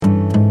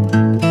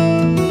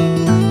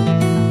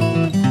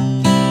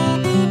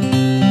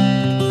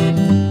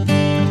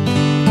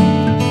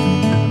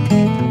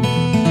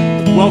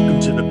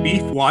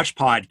Watch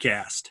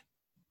podcast.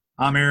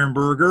 I'm Aaron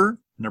Berger,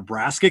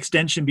 Nebraska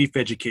Extension beef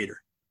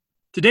educator.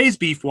 Today's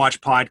Beef Watch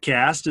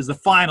podcast is the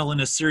final in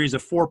a series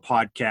of 4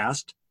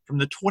 podcasts from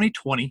the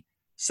 2020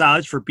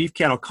 Silage for Beef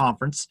Cattle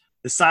Conference,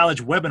 the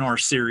Silage webinar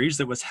series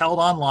that was held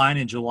online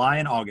in July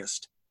and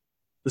August.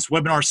 This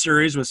webinar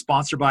series was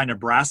sponsored by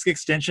Nebraska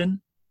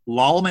Extension,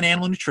 Lallemand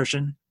Animal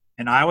Nutrition,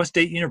 and Iowa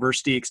State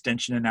University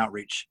Extension and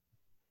Outreach.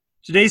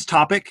 Today's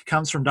topic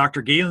comes from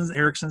Dr. Galen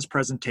Erickson's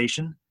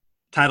presentation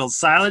titled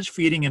Silage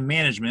Feeding and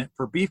Management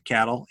for Beef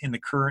Cattle in the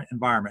Current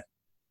Environment.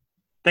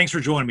 Thanks for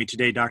joining me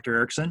today, Dr.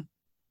 Erickson.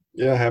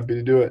 Yeah, happy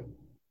to do it.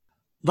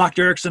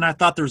 Dr. Erickson, I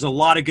thought there was a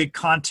lot of good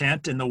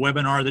content in the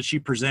webinar that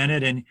you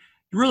presented, and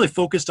you really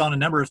focused on a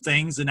number of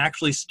things and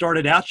actually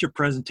started out your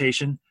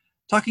presentation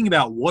talking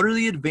about what are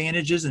the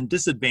advantages and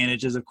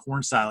disadvantages of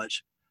corn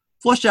silage.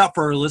 Flesh out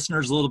for our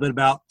listeners a little bit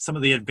about some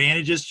of the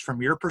advantages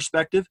from your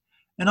perspective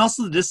and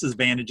also the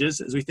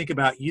disadvantages as we think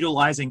about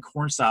utilizing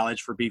corn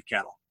silage for beef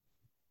cattle.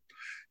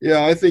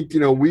 Yeah, I think,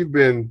 we've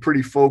been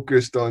pretty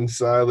focused on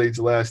silage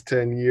the last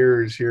 10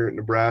 years here at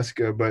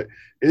Nebraska, but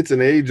it's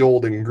an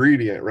age-old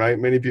ingredient, right?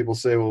 Many people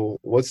say, well,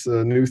 what's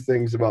the new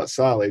things about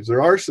silage?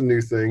 There are some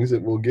new things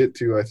that we'll get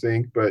to, I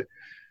think, but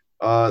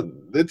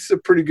it's a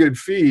pretty good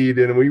feed,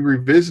 and we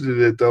revisited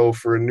it, though,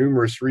 for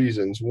numerous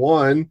reasons.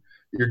 One,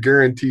 your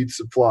guaranteed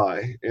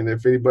supply, and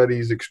if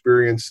anybody's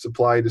experienced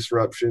supply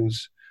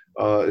disruptions,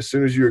 as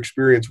soon as you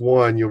experience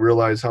one, you'll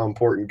realize how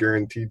important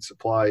guaranteed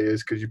supply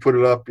is because you put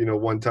it up,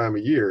 one time a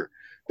year.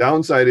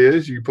 Downside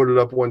is you put it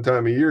up one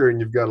time a year and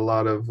you've got a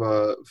lot of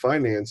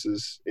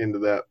finances into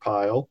that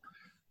pile.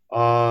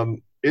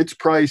 It's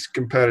price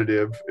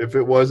competitive. If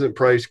it wasn't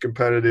price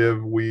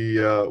competitive, we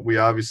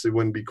obviously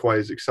wouldn't be quite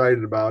as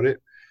excited about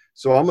it.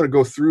 So I'm going to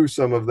go through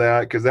some of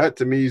that because that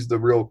to me is the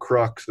real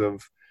crux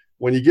of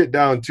when you get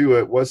down to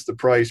it, what's the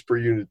price per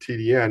unit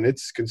TDN?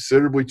 It's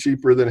considerably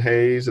cheaper than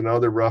hays and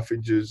other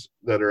roughages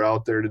that are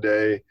out there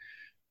today.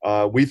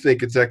 We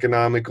think it's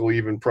economical,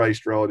 even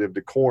priced relative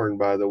to corn,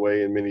 by the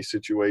way, in many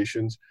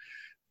situations.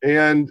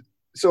 And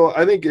so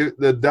I think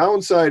the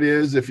downside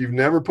is if you've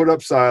never put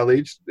up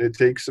silage, it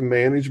takes some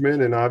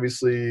management and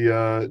obviously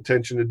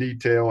attention to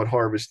detail at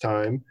harvest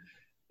time.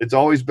 It's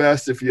always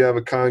best if you have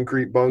a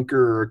concrete bunker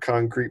or a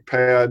concrete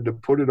pad to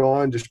put it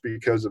on just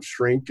because of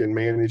shrink and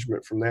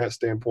management from that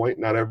standpoint.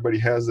 Not everybody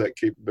has that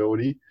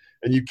capability.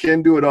 And you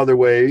can do it other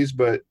ways,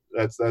 but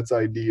that's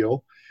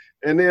ideal.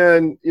 And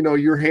then,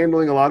 you're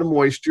handling a lot of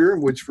moisture,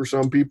 which for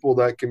some people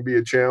that can be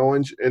a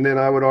challenge. And then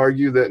I would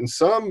argue that in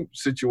some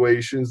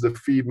situations, the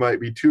feed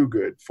might be too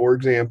good. For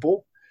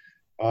example,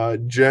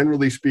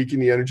 generally speaking,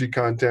 the energy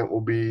content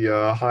will be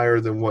higher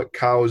than what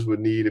cows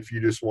would need if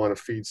you just want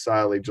to feed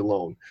silage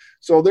alone.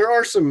 So there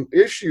are some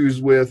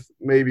issues with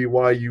maybe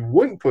why you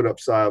wouldn't put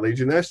up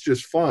silage, and that's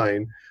just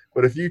fine.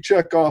 But if you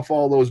check off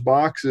all those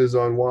boxes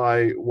on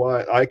why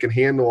I can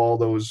handle all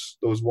those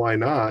why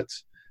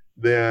nots,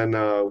 then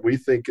we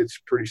think it's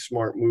a pretty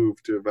smart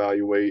move to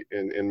evaluate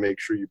and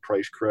make sure you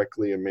price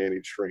correctly and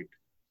manage shrink.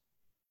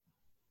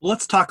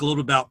 Let's talk a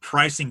little about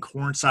pricing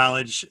corn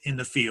silage in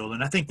the field.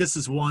 And I think this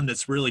is one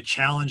that's really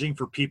challenging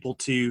for people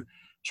to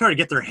try to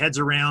get their heads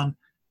around.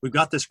 We've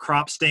got this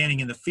crop standing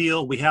in the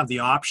field. We have the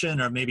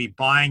option of maybe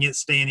buying it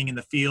standing in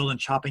the field and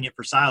chopping it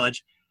for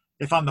silage.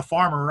 If I'm the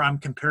farmer, I'm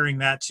comparing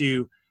that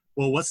to,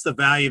 well, what's the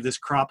value of this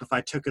crop if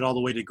I took it all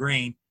the way to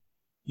grain?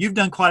 You've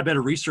done quite a bit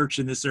of research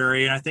in this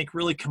area, and I think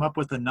really come up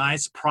with a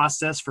nice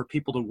process for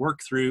people to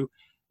work through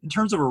in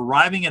terms of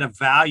arriving at a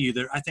value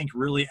that I think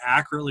really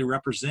accurately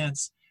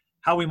represents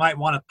how we might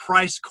want to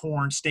price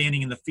corn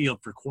standing in the field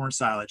for corn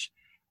silage.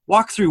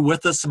 Walk through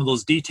with us some of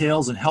those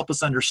details and help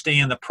us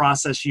understand the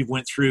process you've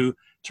went through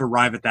to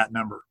arrive at that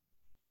number.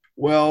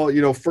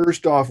 Well,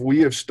 first off, we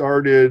have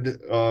started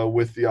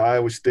with the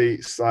Iowa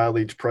State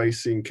silage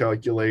pricing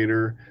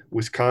calculator.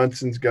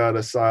 Wisconsin's got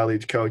a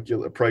silage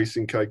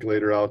pricing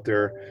calculator out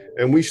there,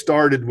 and we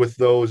started with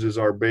those as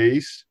our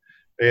base.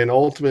 And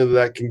ultimately,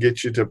 that can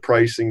get you to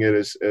pricing it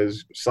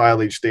as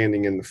silage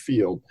standing in the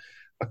field.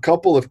 A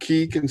couple of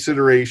key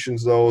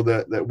considerations, though,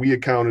 that we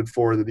accounted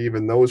for that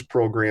even those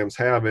programs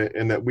haven't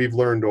and that we've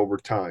learned over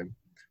time.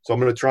 So I'm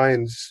going to try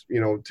and,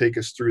 take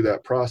us through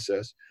that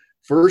process.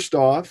 First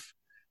off,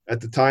 at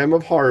the time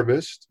of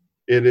harvest,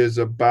 it is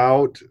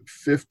about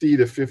 50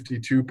 to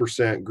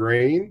 52%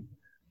 grain,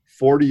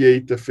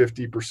 48 to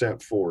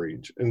 50%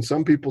 forage. And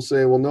some people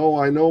say, well, no,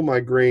 I know my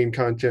grain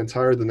content's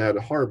higher than that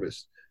at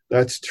harvest.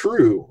 That's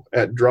true.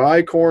 At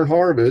dry corn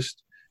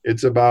harvest,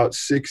 it's about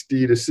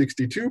 60 to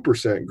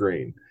 62%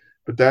 grain.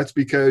 But that's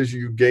because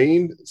you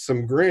gained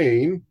some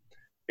grain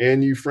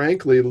and you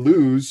frankly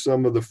lose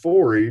some of the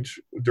forage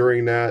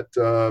during that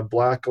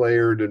black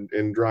layered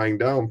and drying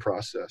down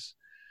process.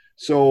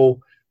 So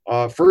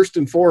first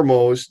and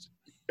foremost,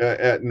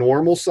 at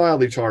normal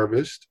silage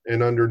harvest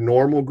and under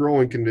normal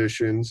growing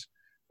conditions,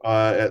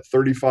 at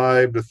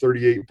 35 to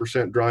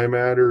 38% dry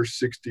matter,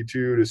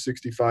 62 to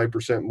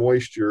 65%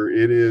 moisture,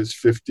 it is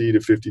 50 to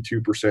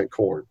 52%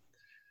 corn.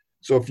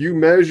 So if you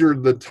measure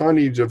the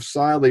tonnage of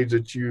silage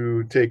that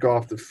you take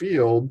off the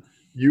field,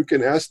 you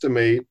can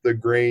estimate the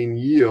grain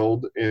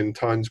yield in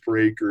tons per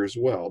acre as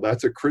well.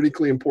 That's a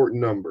critically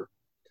important number.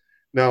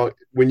 Now,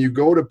 when you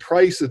go to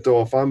price it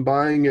though, if I'm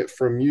buying it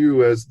from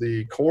you as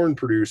the corn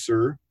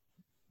producer,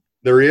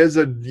 there is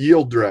a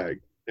yield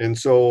drag. And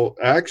so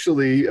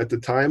actually at the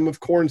time of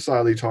corn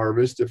silage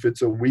harvest, if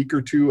it's a week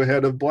or two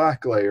ahead of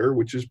black layer,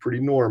 which is pretty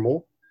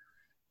normal,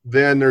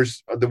 then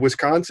there's the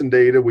Wisconsin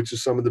data, which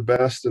is some of the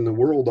best in the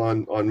world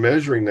on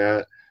measuring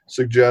that,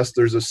 suggests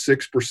there's a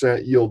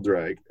 6% yield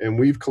drag. And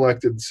we've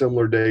collected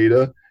similar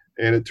data,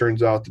 and it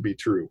turns out to be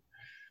true.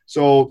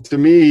 So to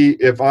me,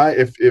 if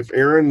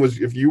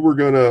you were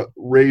going to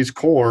raise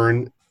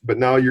corn, but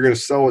now you're going to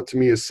sell it to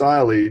me as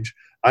silage,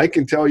 I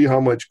can tell you how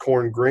much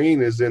corn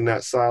grain is in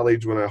that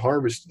silage when I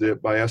harvested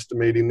it by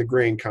estimating the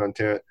grain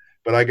content.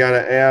 But I got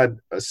to add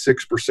a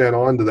 6%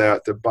 onto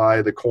that to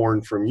buy the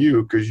corn from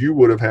you, because you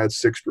would have had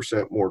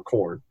 6% more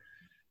corn.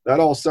 That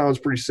all sounds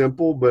pretty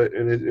simple, but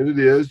and it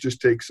is,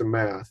 just take some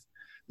math.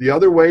 The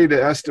other way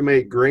to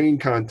estimate grain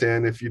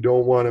content, if you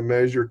don't want to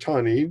measure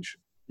tonnage,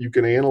 you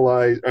can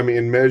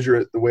measure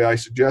it the way I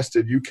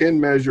suggested. You can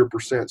measure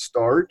percent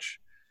starch,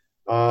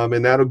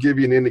 and that'll give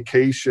you an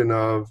indication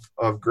of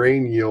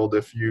grain yield.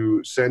 If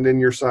you send in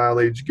your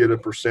silage, get a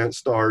percent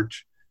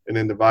starch, and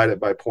then divide it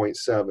by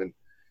 0.7.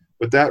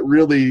 But that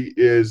really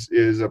is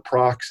a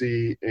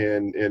proxy,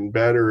 and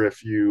better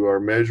if you are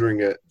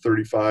measuring at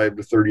 35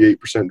 to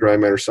 38% dry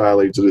matter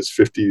silage, that it's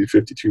 50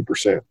 to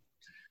 52%.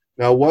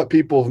 Now, what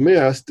people have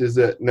missed is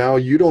that now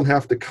you don't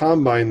have to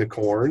combine the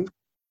corn.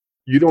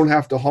 You don't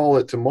have to haul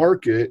it to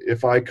market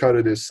if I cut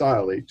it as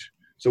silage.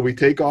 So we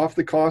take off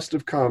the cost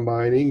of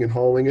combining and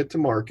hauling it to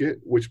market,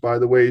 which, by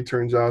the way,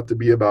 turns out to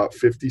be about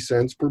 50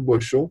 cents per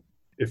bushel.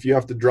 If you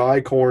have to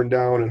dry corn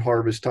down at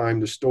harvest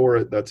time to store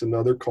it, that's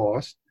another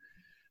cost.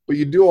 But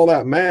you do all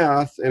that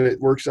math, and it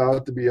works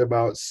out to be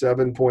about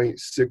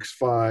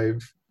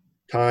 7.65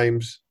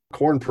 times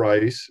corn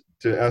price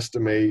to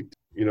estimate,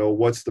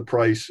 what's the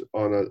price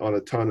on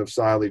a ton of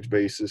silage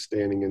basis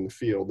standing in the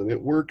field. And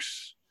it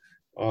works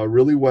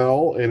really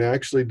well, and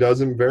actually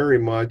doesn't vary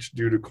much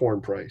due to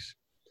corn price.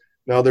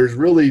 Now, there's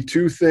really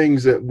two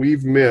things that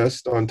we've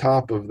missed on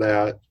top of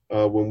that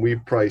when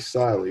we've priced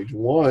silage.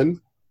 One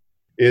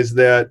is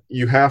that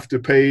you have to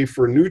pay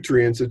for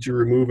nutrients that you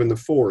remove in the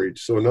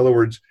forage. So in other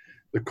words,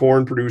 the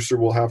corn producer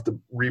will have to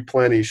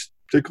replenish,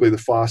 particularly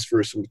the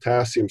phosphorus and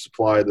potassium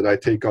supply that I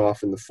take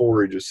off in the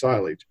forage as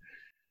silage.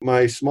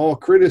 My small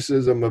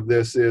criticism of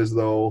this is,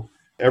 though,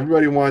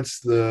 everybody wants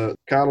the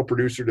cattle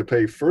producer to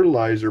pay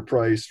fertilizer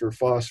price for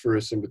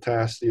phosphorus and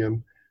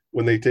potassium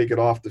when they take it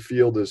off the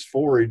field as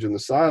forage in the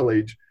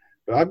silage.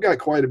 But I've got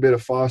quite a bit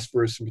of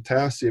phosphorus and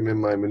potassium in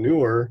my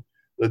manure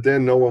that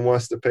then no one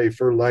wants to pay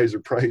fertilizer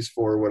price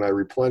for when I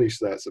replenish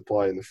that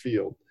supply in the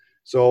field.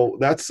 So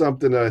that's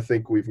something that I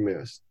think we've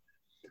missed.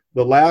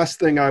 The last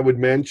thing I would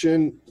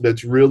mention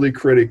that's really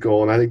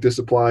critical, and I think this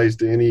applies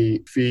to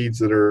any feeds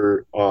that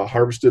are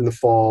harvested in the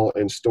fall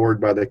and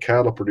stored by the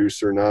cattle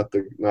producer, not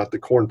the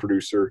corn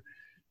producer,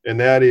 and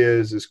that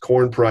is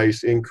corn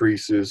price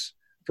increases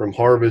from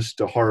harvest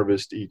to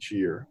harvest each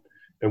year.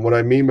 And what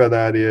I mean by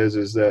that is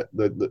that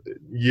the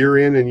year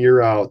in and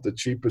year out, the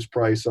cheapest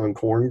price on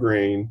corn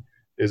grain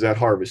is at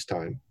harvest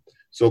time.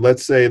 So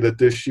let's say that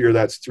this year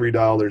that's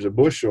 $3 a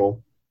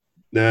bushel,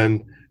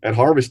 then at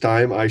harvest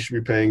time, I should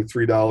be paying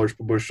 $3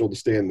 per bushel to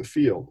stay in the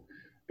field.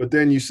 But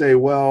then you say,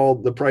 well,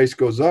 the price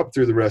goes up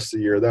through the rest of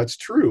the year. That's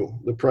true.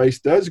 The price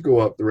does go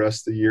up the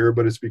rest of the year,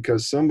 but it's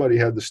because somebody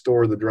had to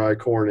store the dry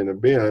corn in a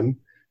bin.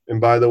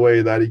 And by the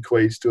way, that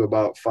equates to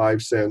about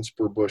 5 cents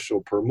per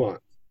bushel per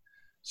month.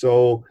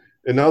 So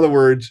in other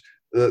words,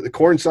 the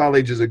corn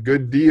silage is a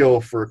good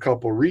deal for a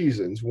couple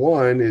reasons.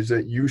 One is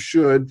that you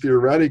should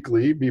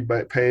theoretically be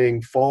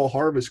paying fall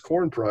harvest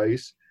corn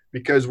price,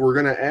 because we're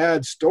going to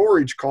add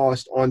storage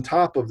cost on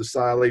top of the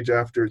silage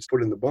after it's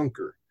put in the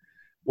bunker.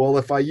 Well,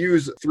 if I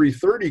use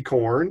 330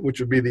 corn, which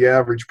would be the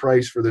average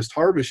price for this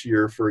harvest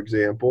year, for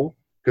example,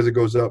 because it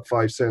goes up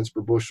 5 cents per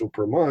bushel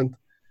per month,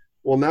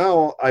 well,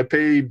 now I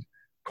paid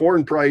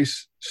corn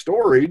price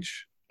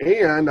storage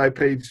and I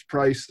paid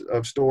price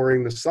of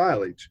storing the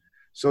silage.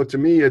 So to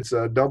me, it's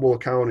a double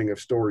accounting of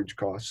storage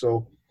costs.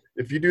 So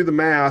if you do the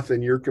math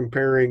and you're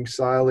comparing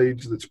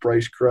silage that's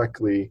priced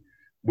correctly,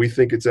 we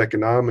think it's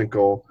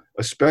economical,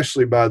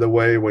 especially, by the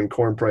way, when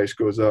corn price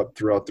goes up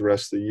throughout the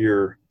rest of the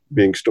year,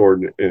 being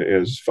stored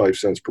as 5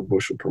 cents per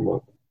bushel per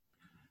month.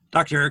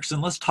 Dr. Erickson,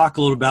 let's talk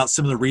a little about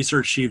some of the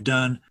research you've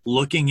done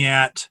looking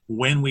at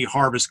when we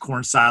harvest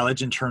corn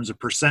silage in terms of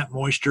percent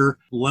moisture,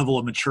 level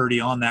of maturity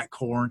on that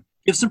corn.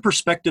 Give some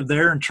perspective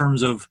there in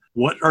terms of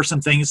what are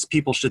some things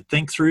people should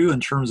think through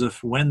in terms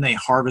of when they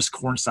harvest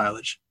corn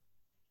silage.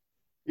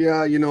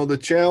 Yeah, the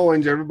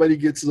challenge, everybody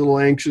gets a little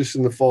anxious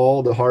in the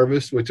fall to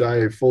harvest, which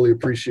I fully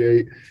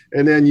appreciate.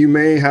 And then you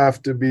may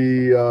have to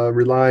be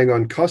relying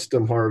on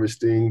custom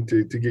harvesting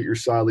to get your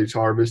silage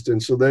harvest.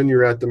 And so then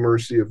you're at the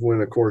mercy of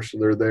when, of course,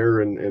 they're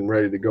there and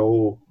ready to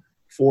go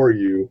for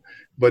you.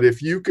 But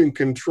if you can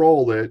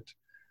control it,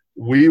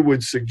 we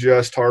would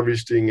suggest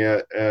harvesting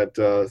at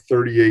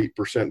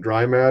 38%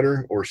 dry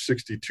matter or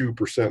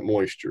 62%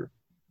 moisture.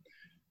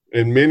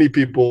 And many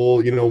people,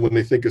 when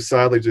they think of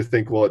silage, they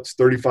think, well, it's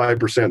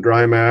 35%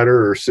 dry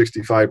matter or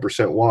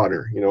 65%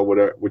 water,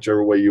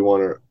 whichever way you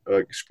want to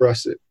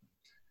express it.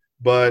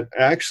 But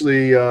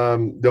actually,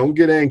 don't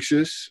get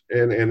anxious,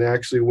 and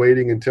actually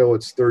waiting until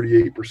it's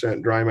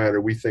 38% dry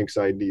matter we think is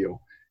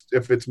ideal.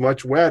 If it's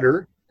much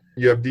wetter,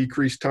 you have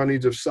decreased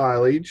tonnage of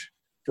silage,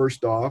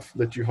 first off,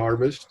 that you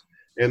harvest,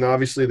 and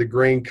obviously the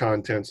grain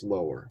content's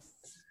lower.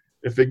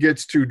 If it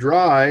gets too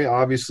dry,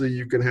 obviously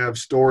you can have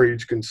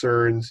storage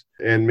concerns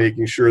and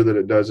making sure that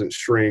it doesn't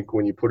shrink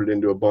when you put it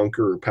into a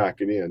bunker or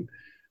pack it in.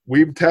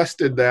 We've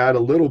tested that a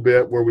little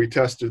bit, where we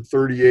tested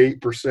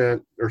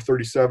 38% or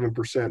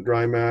 37%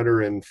 dry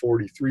matter and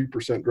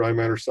 43% dry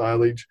matter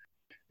silage.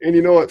 And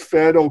it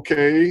fed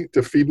okay to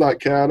feedlot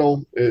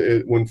cattle.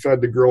 When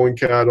fed to growing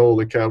cattle,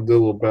 the cattle did a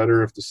little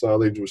better if the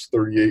silage was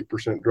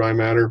 38% dry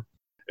matter.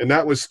 And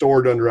that was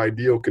stored under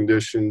ideal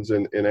conditions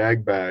in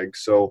ag bags.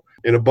 So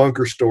in a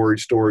bunker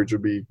storage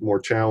would be more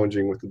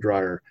challenging with the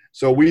dryer.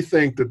 So we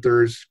think that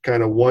there's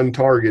kind of one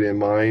target in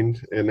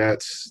mind, and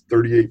that's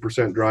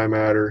 38% dry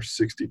matter,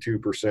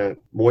 62%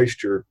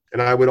 moisture.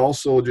 And I would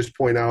also just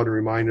point out and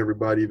remind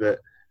everybody that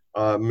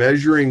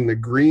measuring the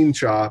green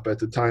chop at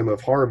the time of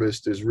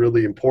harvest is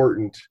really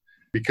important,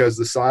 because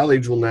the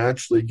silage will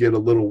naturally get a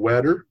little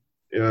wetter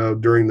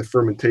during the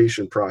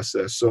fermentation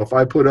process. So if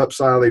I put up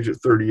silage at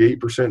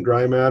 38%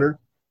 dry matter,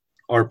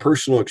 our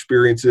personal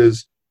experience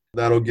is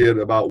that'll get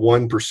about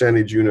 1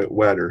 percentage unit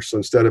wetter. So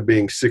instead of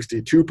being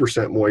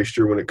 62%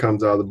 moisture when it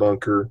comes out of the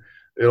bunker,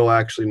 it'll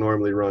actually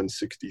normally run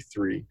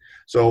 63.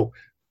 So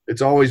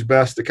it's always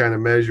best to kind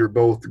of measure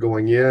both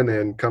going in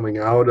and coming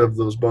out of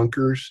those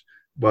bunkers,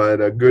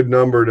 but a good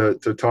number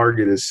to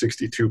target is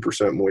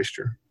 62%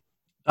 moisture.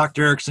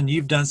 Dr. Erickson,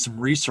 you've done some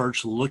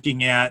research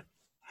looking at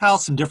how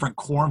some different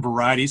corn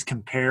varieties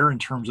compare in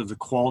terms of the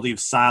quality of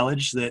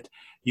silage that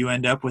you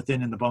end up with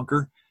in the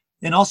bunker.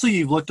 And also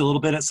you've looked a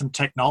little bit at some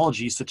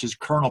technologies such as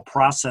kernel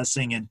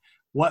processing and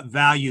what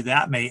value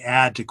that may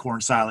add to corn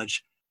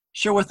silage.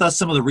 Share with us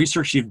some of the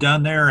research you've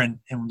done there and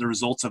the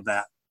results of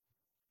that.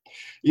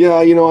 Yeah,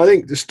 I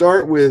think to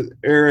start with,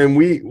 Aaron,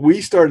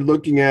 we started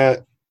looking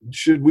at,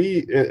 should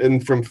we,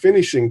 and from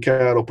finishing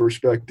cattle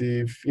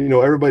perspective,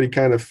 everybody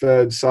kind of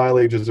fed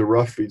silage as a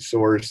rough feed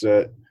source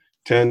at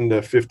 10 to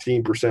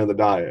 15% of the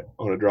diet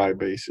on a dry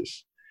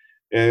basis.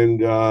 And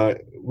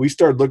we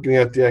started looking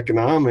at the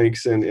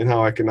economics and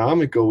how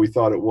economical we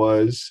thought it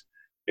was.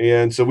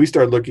 And so we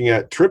started looking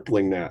at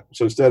tripling that.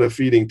 So instead of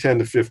feeding 10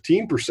 to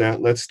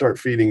 15%, let's start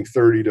feeding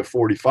 30 to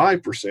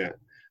 45%,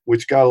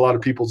 which got a lot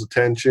of people's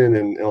attention.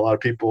 And a lot of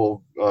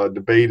people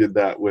debated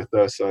that with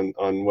us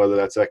on whether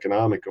that's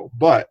economical.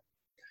 But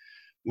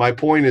my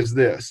point is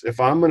this: if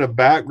I'm going to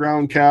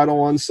background cattle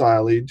on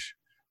silage,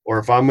 or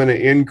if I'm going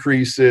to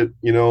increase it,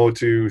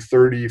 to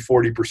 30,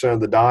 40% of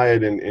the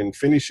diet in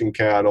finishing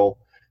cattle,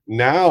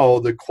 now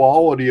the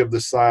quality of the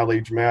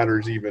silage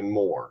matters even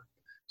more.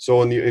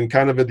 So in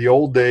kind of the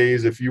old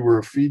days, if you were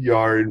a feed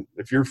yard,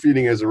 if you're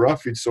feeding as a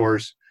rough feed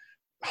source,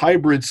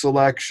 hybrid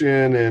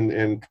selection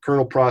and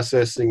kernel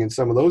processing and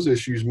some of those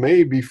issues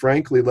may be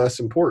frankly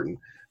less important.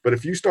 But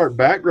if you start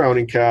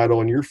backgrounding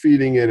cattle and you're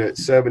feeding it at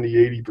 70,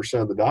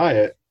 80% of the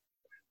diet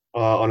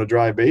on a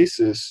dry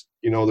basis,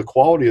 the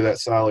quality of that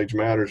silage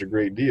matters a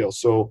great deal.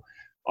 So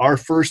our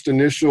first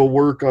initial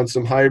work on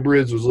some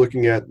hybrids was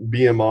looking at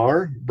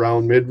BMR,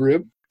 brown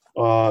midrib.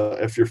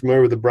 If you're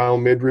familiar with the brown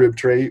midrib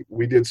trait,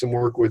 we did some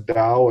work with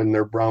Dow and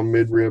their brown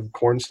midrib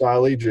corn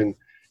silage, and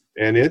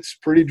it's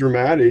pretty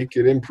dramatic.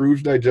 It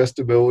improves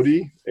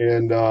digestibility,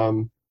 and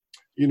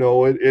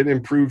it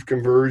improved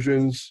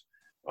conversions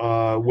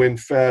when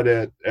fed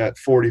at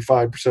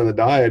 45% of the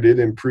diet. It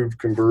improved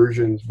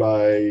conversions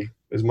by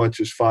as much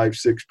as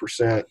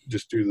 5-6%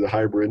 just due to the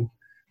hybrid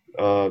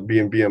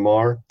being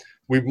BMR.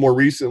 We more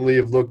recently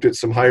have looked at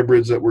some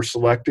hybrids that were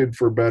selected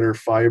for better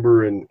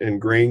fiber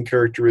and grain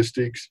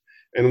characteristics,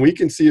 and we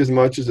can see as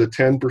much as a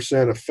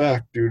 10%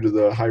 effect due to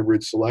the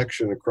hybrid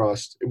selection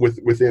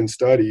within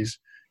studies,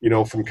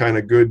 from kind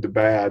of good to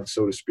bad,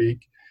 so to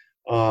speak.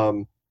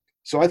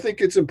 So I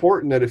think it's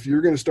important that if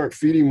you're going to start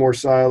feeding more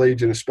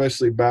silage, and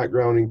especially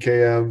backgrounding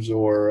calves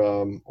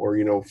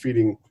or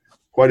feeding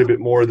quite a bit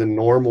more than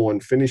normal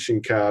and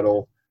finishing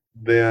cattle,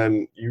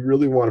 then you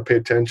really want to pay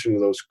attention to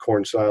those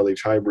corn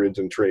silage hybrids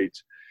and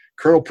traits.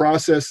 Kernel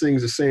processing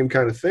is the same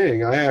kind of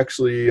thing. I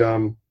actually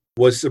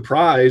was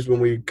surprised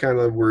when we kind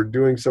of were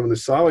doing some of the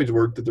silage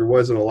work that there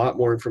wasn't a lot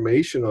more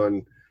information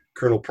on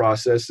kernel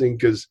processing,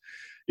 because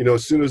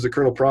as soon as the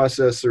kernel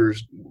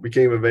processors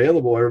became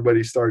available,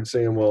 everybody started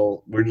saying,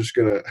 well, we're just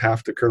going to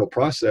have to kernel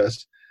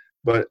process.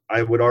 But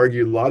I would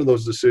argue a lot of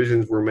those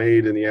decisions were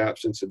made in the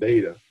absence of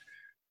data.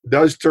 It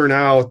does turn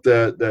out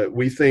that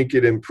we think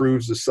it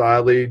improves the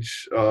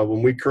silage.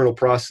 When we kernel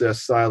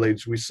process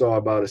silage, we saw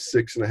about a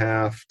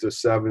 6.5 to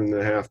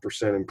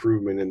 7.5%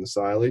 improvement in the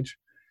silage,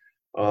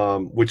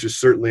 which is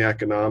certainly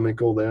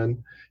economical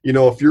then.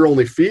 If you're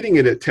only feeding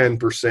it at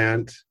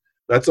 10%,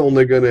 that's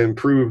only going to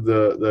improve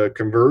the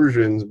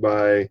conversions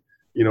by,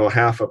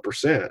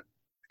 0.5%,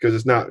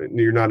 because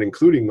you're not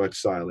including much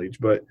silage.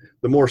 But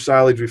the more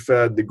silage we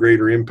fed, the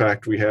greater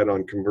impact we had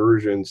on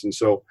conversions. And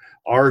so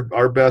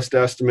our best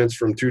estimates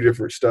from 2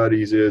 different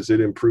studies is it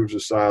improves the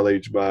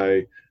silage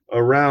by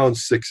around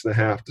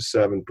 6.5 to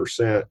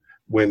 7%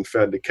 when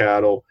fed to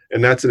cattle,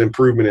 and that's an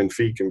improvement in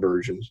feed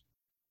conversions.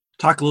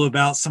 Talk a little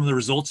about some of the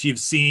results you've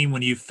seen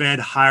when you fed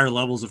higher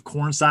levels of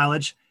corn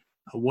silage.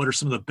 What are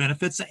some of the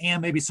benefits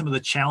and maybe some of the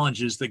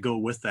challenges that go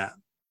with that?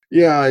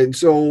 Yeah, and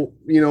so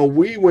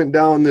we went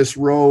down this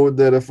road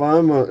that if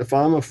I'm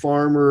a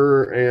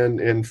farmer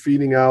and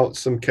feeding out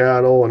some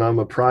cattle, and I'm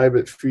a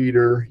private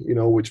feeder,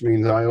 which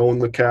means I own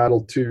the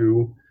cattle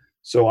too,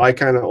 so I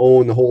kind of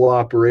own the whole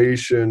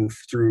operation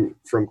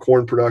from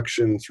corn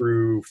production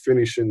through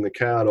finishing the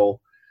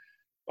cattle.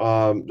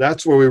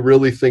 That's where we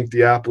really think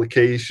the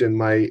application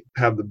might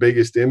have the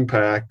biggest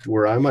impact,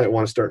 where I might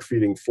want to start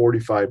feeding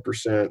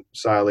 45%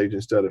 silage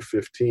instead of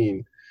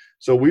 15.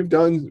 So we've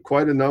done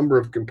quite a number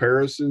of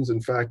comparisons. In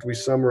fact, we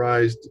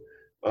summarized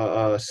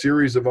a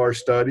series of our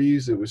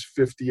studies. It was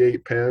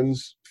 58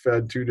 pens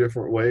fed 2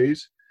 different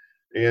ways.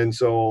 And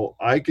so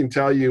I can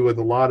tell you with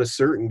a lot of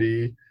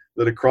certainty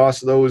that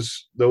across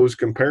those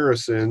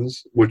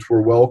comparisons, which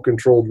were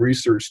well-controlled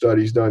research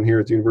studies done here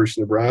at the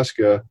University of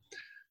Nebraska,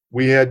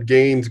 we had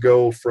gains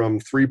go from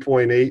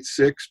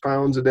 3.86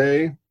 pounds a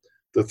day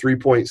to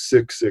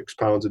 3.66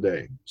 pounds a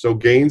day. So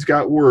gains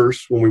got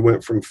worse when we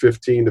went from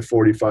 15 to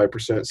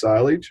 45%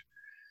 silage,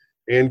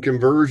 and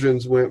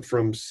conversions went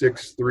from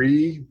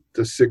 6.3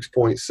 to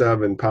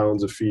 6.7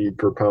 pounds of feed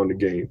per pound of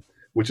gain,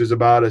 which is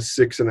about a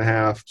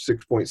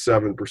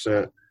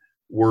 6.7%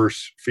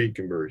 worse feed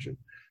conversion.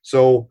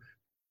 So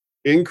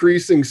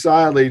increasing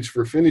silage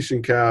for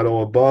finishing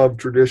cattle above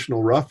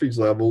traditional roughage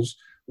levels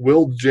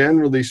will,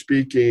 generally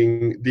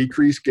speaking,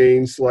 decrease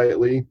gains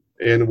slightly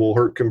and will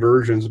hurt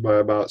conversions by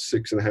about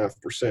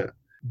 6.5%.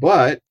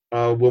 But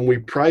when we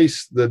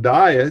price the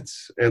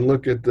diets and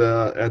look at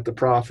the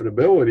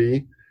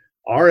profitability,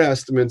 our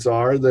estimates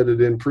are that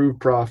it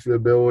improved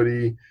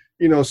profitability,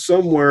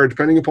 somewhere,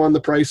 depending upon the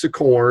price of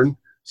corn,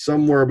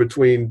 somewhere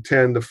between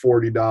 $10 to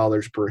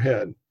 $40 per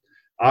head.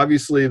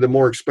 Obviously, the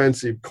more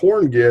expensive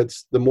corn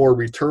gets, the more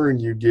return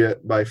you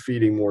get by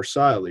feeding more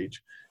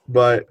silage.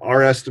 But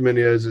our estimate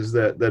is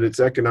that it's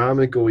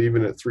economical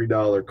even at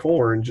 $3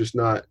 corn, just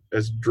not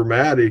as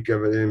dramatic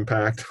of an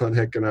impact on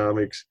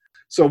economics.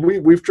 So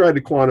we've tried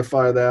to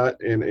quantify that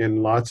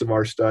in lots of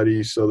our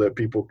studies so that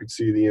people could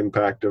see the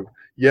impact of,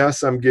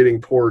 yes, I'm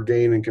getting poor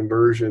gain in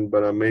conversion,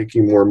 but I'm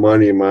making more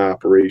money in my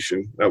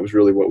operation. That was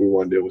really what we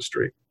wanted to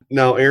illustrate.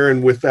 Now,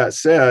 Aaron, with that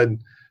said,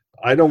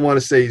 I don't want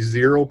to say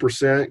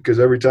 0%, because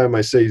every time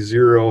I say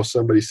 0,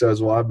 somebody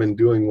says, well, I've been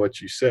doing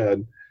what you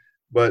said.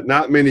 But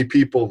not many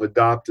people have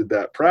adopted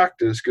that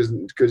practice because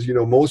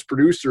most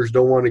producers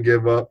don't want to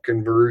give up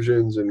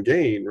conversions and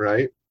gain,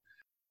 right?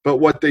 But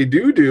what they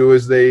do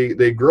is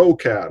they grow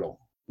cattle.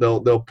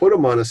 They'll put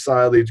them on a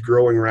silage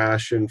growing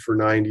ration for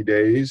 90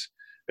 days,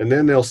 and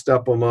then they'll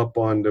step them up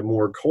onto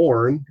more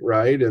corn,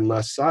 right, and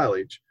less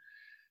silage.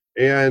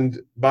 And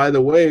by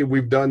the way,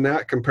 we've done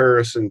that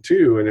comparison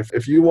too. And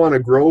if you want to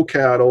grow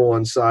cattle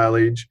on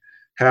silage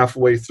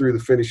halfway through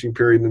the finishing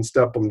period and then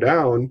step them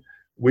down,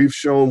 we've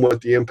shown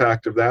what the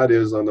impact of that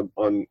is on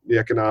the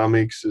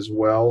economics as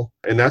well.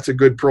 And that's a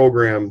good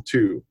program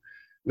too.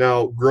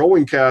 Now,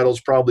 growing cattle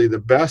is probably the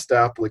best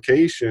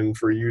application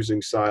for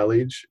using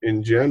silage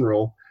in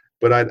general,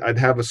 but I'd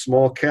have a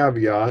small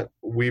caveat.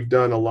 We've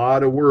done a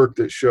lot of work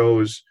that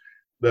shows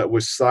that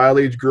with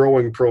silage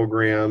growing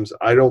programs,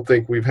 I don't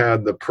think we've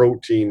had the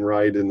protein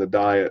right in the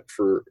diet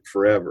for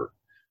forever.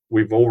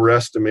 We've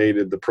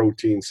overestimated the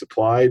protein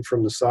supplied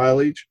from the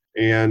silage.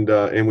 And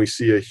we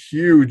see a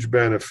huge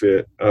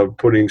benefit of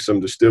putting some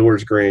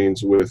distillers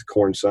grains with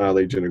corn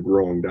silage in a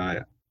growing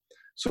diet.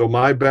 So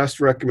my best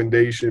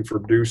recommendation for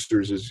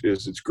producers is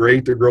it's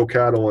great to grow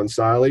cattle on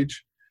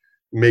silage.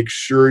 Make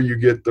sure you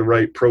get the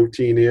right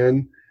protein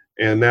in,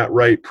 and that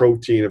right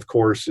protein, of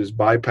course, is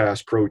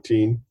bypass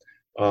protein,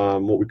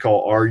 what we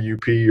call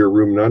RUP, or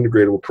rumen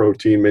undegradable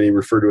protein. Many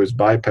refer to as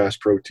bypass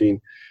protein.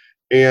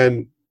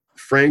 And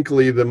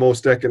frankly, the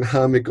most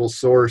economical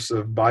source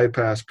of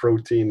bypass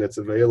protein that's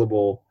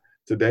available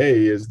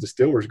today is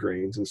distillers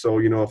grains. And so,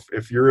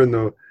 if you're in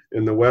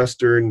the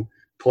Western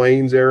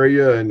Plains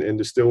area and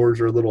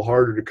distillers are a little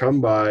harder to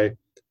come by,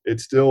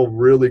 it's still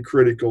really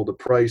critical to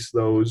price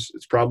those.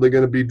 It's probably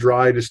going to be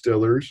dry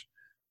distillers,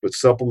 but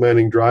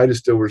supplementing dry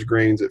distillers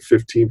grains at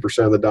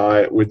 15% of the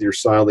diet with your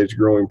silage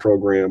growing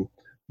program,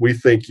 we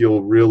think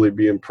you'll really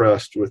be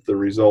impressed with the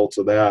results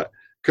of that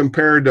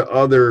compared to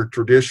other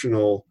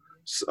traditional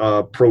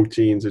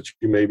proteins that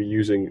you may be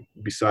using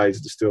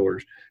besides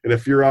distillers. And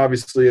if you're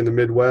obviously in the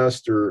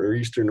Midwest or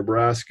Eastern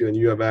Nebraska and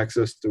you have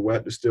access to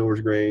wet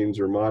distillers grains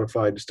or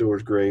modified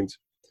distillers grains,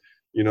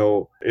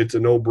 it's a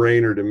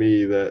no-brainer to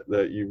me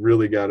that you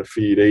really got to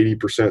feed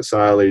 80%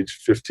 silage,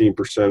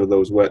 15% of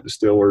those wet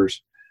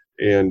distillers,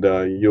 and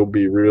you'll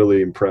be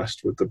really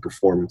impressed with the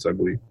performance, I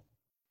believe.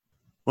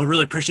 Well, I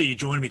really appreciate you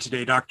joining me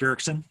today, Dr.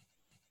 Erickson.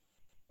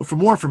 Well, for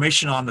more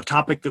information on the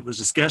topic that was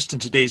discussed in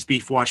today's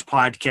Beef Watch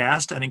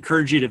podcast, I'd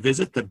encourage you to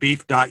visit the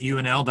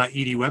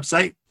beef.unl.edu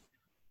website.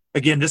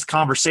 Again, this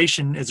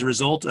conversation is a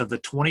result of the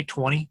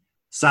 2020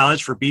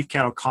 Silage for Beef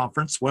Cattle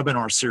Conference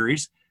webinar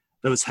series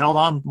that was held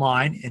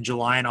online in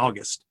July and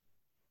August.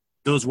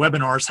 Those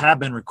webinars have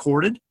been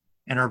recorded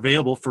and are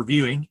available for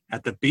viewing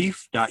at the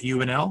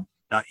beef.unl.edu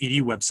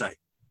website.